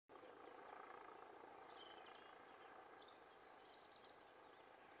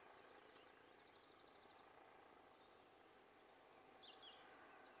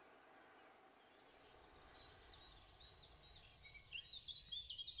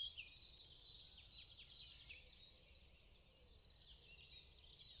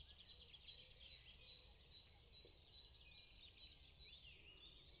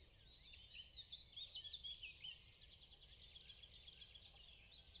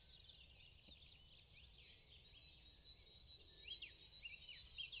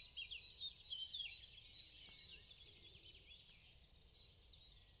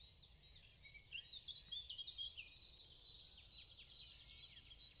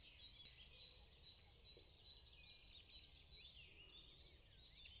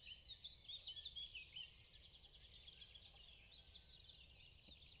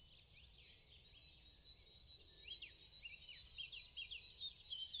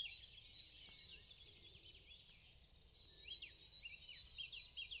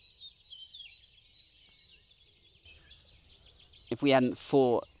if we hadn't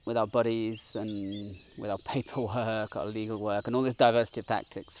fought with our bodies and with our paperwork, our legal work, and all this diversity of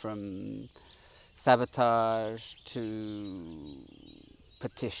tactics, from sabotage to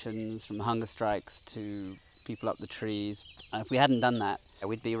petitions, from hunger strikes to people up the trees, if we hadn't done that,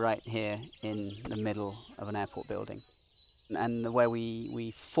 we'd be right here in the middle of an airport building. And the way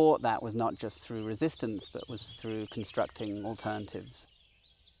we fought that was not just through resistance, but was through constructing alternatives.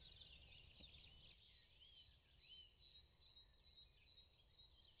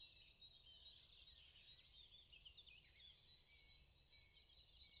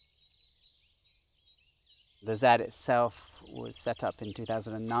 The ZAD itself was set up in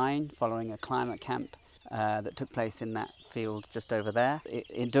 2009 following a climate camp that took place in that field just over there.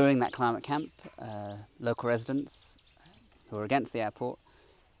 During that climate camp, local residents who were against the airport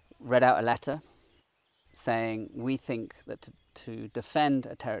read out a letter saying, we think that to defend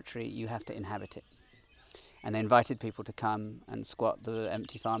a territory you have to inhabit it. And they invited people to come and squat the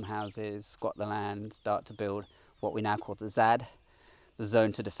empty farmhouses, squat the land, start to build what we now call the ZAD, the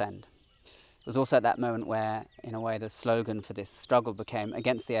zone to defend. It was also at that moment where, in a way, the slogan for this struggle became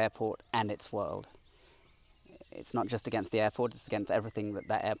against the airport and its world. It's not just against the airport, it's against everything that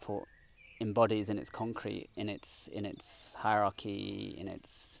that airport embodies in its concrete, in its hierarchy, in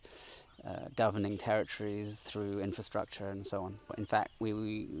its governing territories through infrastructure and so on. In fact,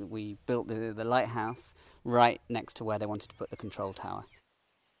 we built the lighthouse right next to where they wanted to put the control tower.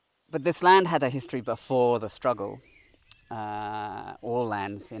 But this land had a history before the struggle. All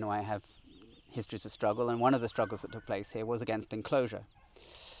lands, in a way, have histories of struggle, and one of the struggles that took place here was against enclosure.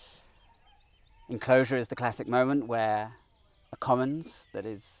 Enclosure is the classic moment where a commons that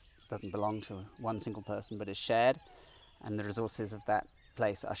doesn't belong to one single person but is shared, and the resources of that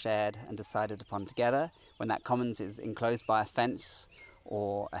place are shared and decided upon together. When that commons is enclosed by a fence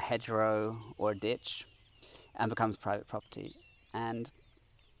or a hedgerow or a ditch and becomes private property. And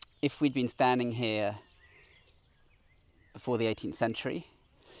if we'd been standing here before the 18th century,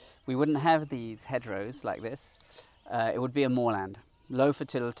 we wouldn't have these hedgerows like this. It would be a moorland, low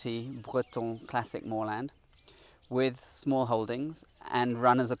fertility, Breton classic moorland, with small holdings and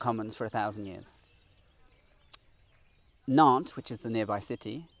run as a commons for 1,000 years. Nantes, which is the nearby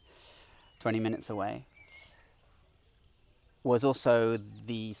city, 20 minutes away, was also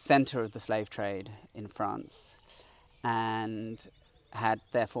the centre of the slave trade in France and had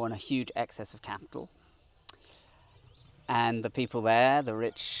therefore a huge excess of capital. And the people there, the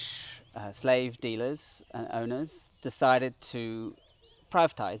rich slave dealers and owners, decided to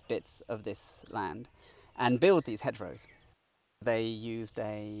privatise bits of this land and build these hedgerows. They used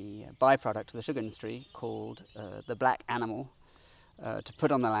a byproduct of the sugar industry called the black animal to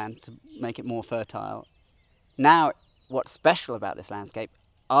put on the land to make it more fertile. Now, what's special about this landscape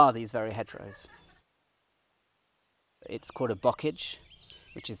are these very hedgerows. It's called a bocage,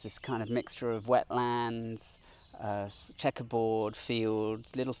 which is this kind of mixture of wetlands, checkerboard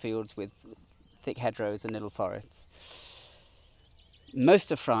fields, little fields with thick hedgerows and little forests.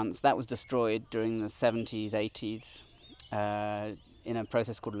 Most of France, that was destroyed during the 70s, 80s, in a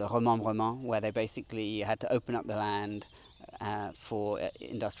process called le remembrement, where they basically had to open up the land for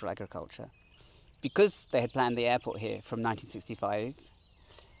industrial agriculture. Because they had planned the airport here from 1965,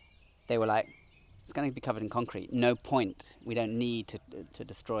 they were like, it's going to be covered in concrete. No point. We don't need to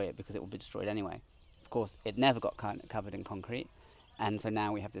destroy it because it will be destroyed anyway. Of course, it never got covered in concrete, and so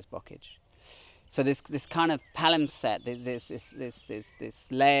now we have this bocage. So this kind of palimpsest, this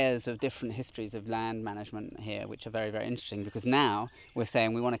layers of different histories of land management here, which are very, very interesting, because now we're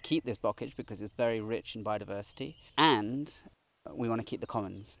saying we want to keep this bocage because it's very rich in biodiversity, and we want to keep the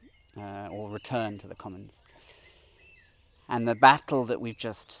commons, or return to the commons. And the battle that we've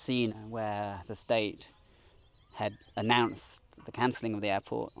just seen, where the state had announced the cancelling of the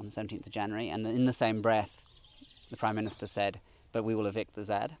airport on the 17th of January, and in the same breath, the Prime Minister said, but we will evict the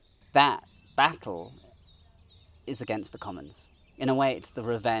ZAD. That battle is against the commons. In a way, it's the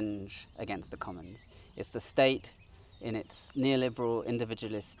revenge against the commons. It's the state in its neoliberal,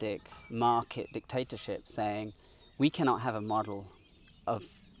 individualistic, market dictatorship saying, we cannot have a model of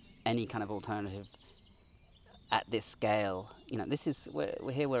any kind of alternative at this scale. You know,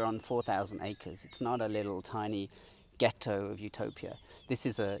 we're on 4,000 acres. It's not a little tiny ghetto of utopia. This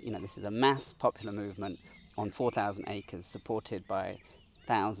is a mass popular movement on 4,000 acres, supported by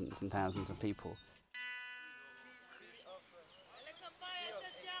thousands and thousands of people.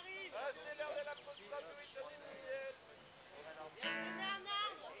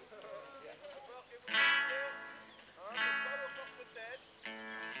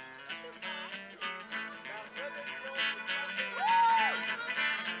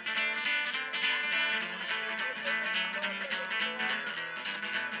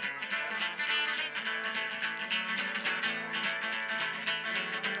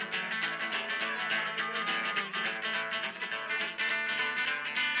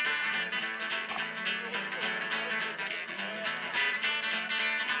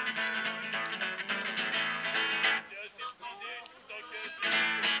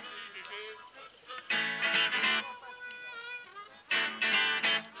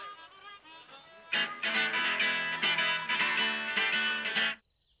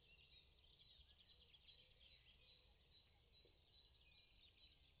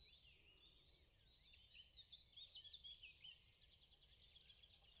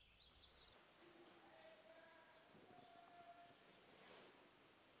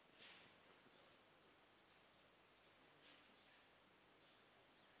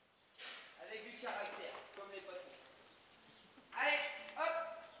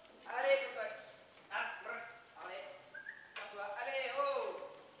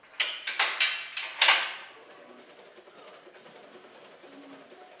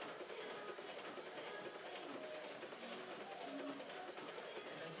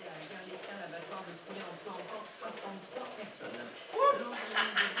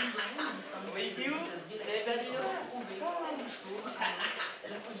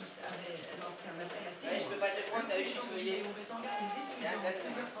 un appel à témoins. Je peux pas te prendre, t'as eu chez tous les enquêteurs, les étudiants,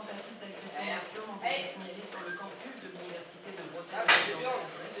 plusieurs tentatives d'agression nocturne ont été signalées sur le campus de l'université de Bretagne. C'est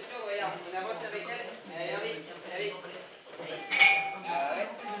dur, regarde, on avance avec elle. Allez, vite, allez, vite. Ah ouais.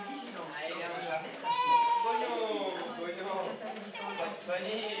 Allez, viens, mon chat. Pognon, pognon. Pas de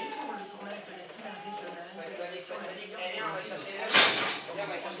panique. Pas de panique, pas de panique. Allez, viens, on va chercher les autres. Viens, on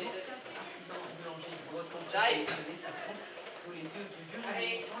va chercher les autres. J'arrive. Sous les yeux du jury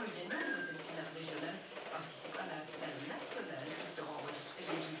d'élection, le gagnant de cette finale régionale participera à la finale nationale qui sera enregistrée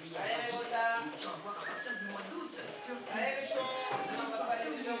le 2 juillet. Allez, mes retard. Émission à voir à partir du mois d'août sur Allez, méchant. On va pas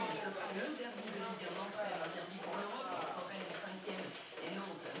aller dedans. Ce sera le derby de Ligue 1 d'entrée, un derby pour l'Europe. Rennes est 5e et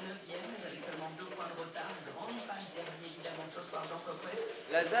Nantes 9e, mais avec seulement 2 points de retard. Grande phase derby évidemment ce soir dans Copres.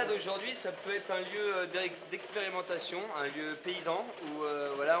 La ZAD aujourd'hui, ça peut être un lieu d'expérimentation, un lieu paysan où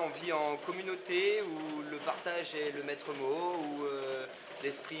voilà, on vit en communauté, où le partage est le maître mot, où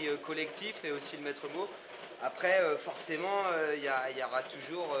l'esprit collectif est aussi le maître mot. Après, forcément, il y aura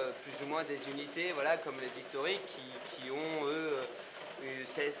toujours plus ou moins des unités, voilà, comme les historiques, qui ont, eux,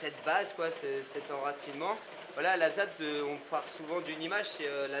 cette base, quoi, cet enracinement. Voilà, la ZAD, on part souvent d'une image,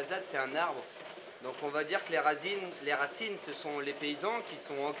 la ZAD, c'est un arbre. Donc on va dire que les racines, ce sont les paysans qui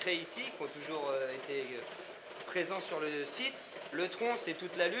sont ancrés ici, qui ont toujours été présents sur le site. Le tronc, c'est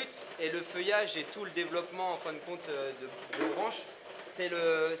toute la lutte, et le feuillage et tout le développement, en fin de compte, de branches,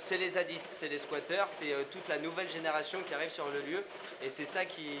 c'est les zadistes, c'est les squatteurs, c'est toute la nouvelle génération qui arrive sur le lieu. Et c'est ça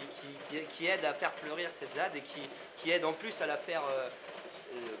qui aide à faire fleurir cette ZAD et qui aide en plus à la faire,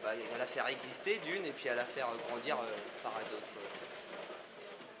 exister d'une, et puis à la faire grandir par d'autres.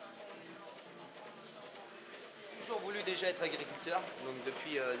 J'ai toujours voulu déjà être agriculteur, donc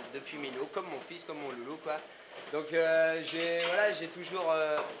depuis minot, comme mon fils, comme mon loulou, quoi. Donc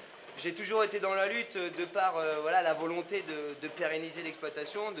j'ai toujours été dans la lutte de par la volonté de pérenniser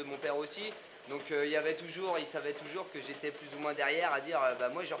l'exploitation, de mon père aussi. Donc il savait toujours que j'étais plus ou moins derrière à dire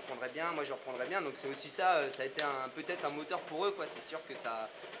moi je reprendrai bien, moi je reprendrai bien. Donc c'est aussi ça, ça a été peut-être un moteur pour eux, quoi. C'est sûr que ça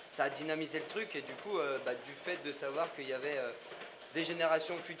a dynamisé le truc, et du coup du fait de savoir qu'il y avait des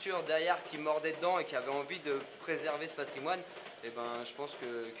générations futures derrière qui mordaient dedans et qui avaient envie de préserver ce patrimoine, et je pense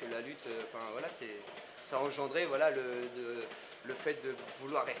que la lutte, ça a engendré le fait de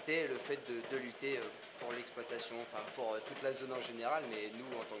vouloir rester, le fait de lutter pour l'exploitation, pour toute la zone en général, mais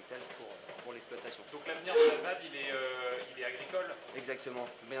nous en tant que tel pour l'exploitation. Donc l'avenir de la ZAD, il est agricole? Exactement.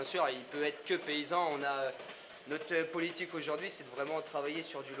 Bien sûr, il peut être que paysan. Notre politique aujourd'hui, c'est de vraiment travailler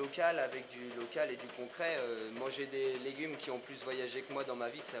sur du local, avec du local et du concret. Manger des légumes qui ont plus voyagé que moi dans ma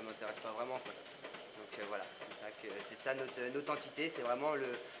vie, ça ne m'intéresse pas vraiment, quoi. Donc voilà, c'est ça notre entité, c'est vraiment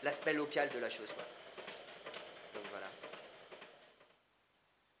l'aspect local de la chose, quoi. Donc voilà.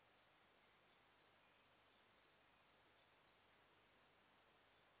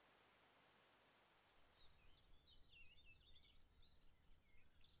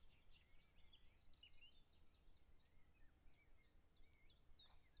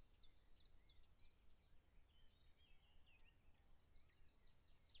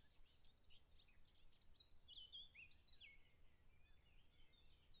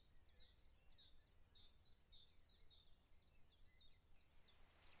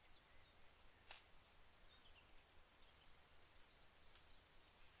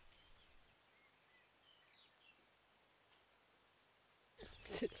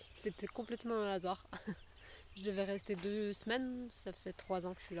 C'était complètement un hasard. Je devais rester 2 semaines, ça fait 3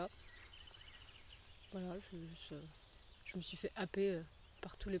 ans que je suis là. Voilà, je me suis fait happer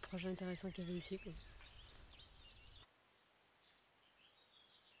par tous les projets intéressants qu'il y avait ici, quoi.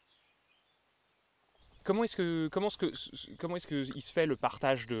 Comment est-ce qu'il se fait le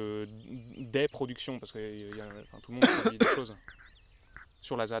partage des productions? Parce que tout le monde produit des choses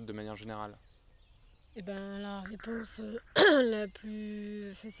sur la ZAD de manière générale. Et la réponse la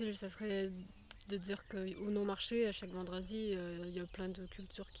plus facile, ça serait de dire qu'au non-marché, à chaque vendredi, il y a plein de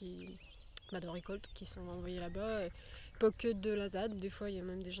cultures de récoltes qui sont envoyées là-bas. Pas que de la ZAD, des fois il y a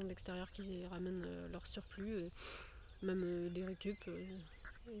même des gens de l'extérieur qui ramènent leur surplus, même des récup.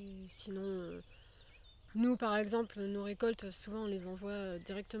 Et sinon, nous par exemple, nos récoltes, souvent on les envoie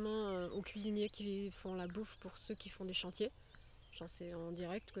directement aux cuisiniers qui font la bouffe pour ceux qui font des chantiers. Genre c'est en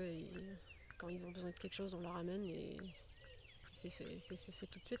direct, quoi. Quand ils ont besoin de quelque chose, on leur ramène et c'est fait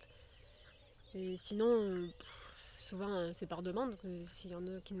tout de suite. Et sinon, souvent c'est par demande. S'il y en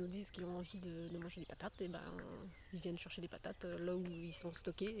a qui nous disent qu'ils ont envie de manger des patates, ils viennent chercher des patates là où ils sont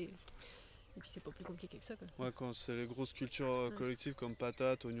stockés. Et puis c'est pas plus compliqué que ça, quoi. Ouais, quand c'est les grosses cultures collectives comme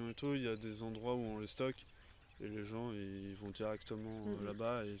patates, oignons et tout, il y a des endroits où on les stocke. Et les gens ils vont directement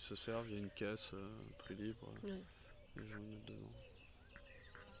là-bas et ils se servent, il y a une caisse, prix libre. Les gens mettent dedans.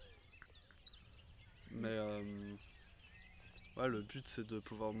 Ouais, le but c'est de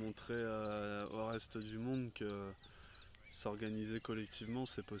pouvoir montrer au reste du monde que s'organiser collectivement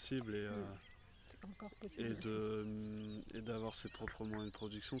c'est possible C'est encore possible. et d'avoir ses propres moyens de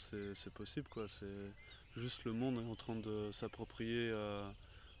production c'est possible quoi. C'est juste le monde est en train de s'approprier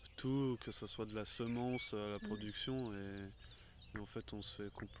tout, que ce soit de la semence à la production et en fait on se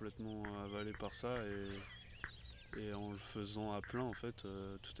fait complètement avaler par ça et en le faisant à plein en fait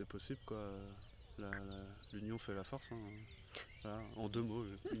tout est possible quoi. L'union fait la force hein. Voilà, en 2 mots,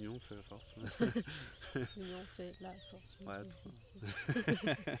 l'union fait la force. L'union fait la force. Ouais,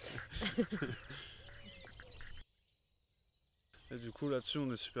 et du coup là-dessus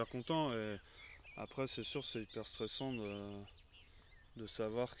on est super content et après c'est sûr c'est hyper stressant de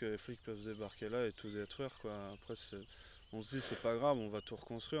savoir que les flics peuvent débarquer là et tout détruire quoi. Après on se dit c'est pas grave, on va tout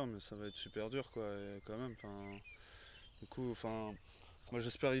reconstruire mais ça va être super dur quoi et quand même du coup moi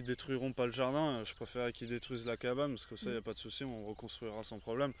j'espère qu'ils détruiront pas le jardin, je préférerais qu'ils détruisent la cabane parce que ça y a pas de souci, on reconstruira sans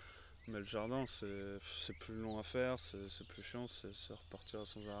problème. Mais le jardin c'est plus long à faire, c'est plus chiant, c'est repartir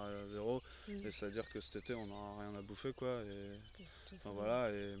sans arrêt à zéro. Et c'est à dire que cet été on n'aura rien à bouffer quoi et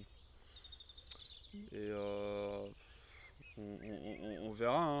voilà et on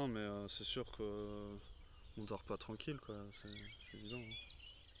verra hein, mais c'est sûr que on dort pas tranquille quoi, c'est évident. Hein.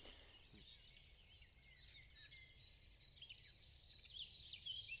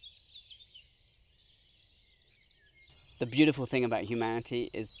 The beautiful thing about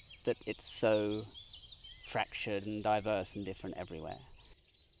humanity is that it's so fractured and diverse and different everywhere.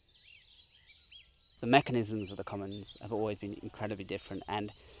 The mechanisms of the commons have always been incredibly different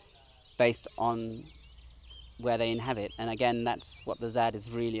and based on where they inhabit. And again, that's what the ZAD is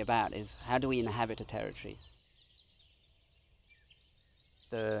really about, is how do we inhabit a territory?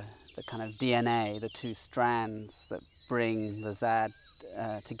 The kind of DNA, the 2 strands that bring the ZAD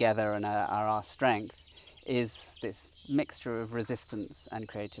together and are our strength, is this mixture of resistance and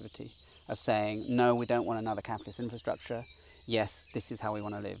creativity, of saying, no, we don't want another capitalist infrastructure. Yes, this is how we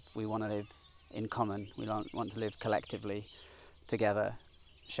want to live. We want to live in common. We want to live collectively, together,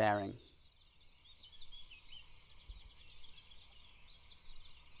 sharing.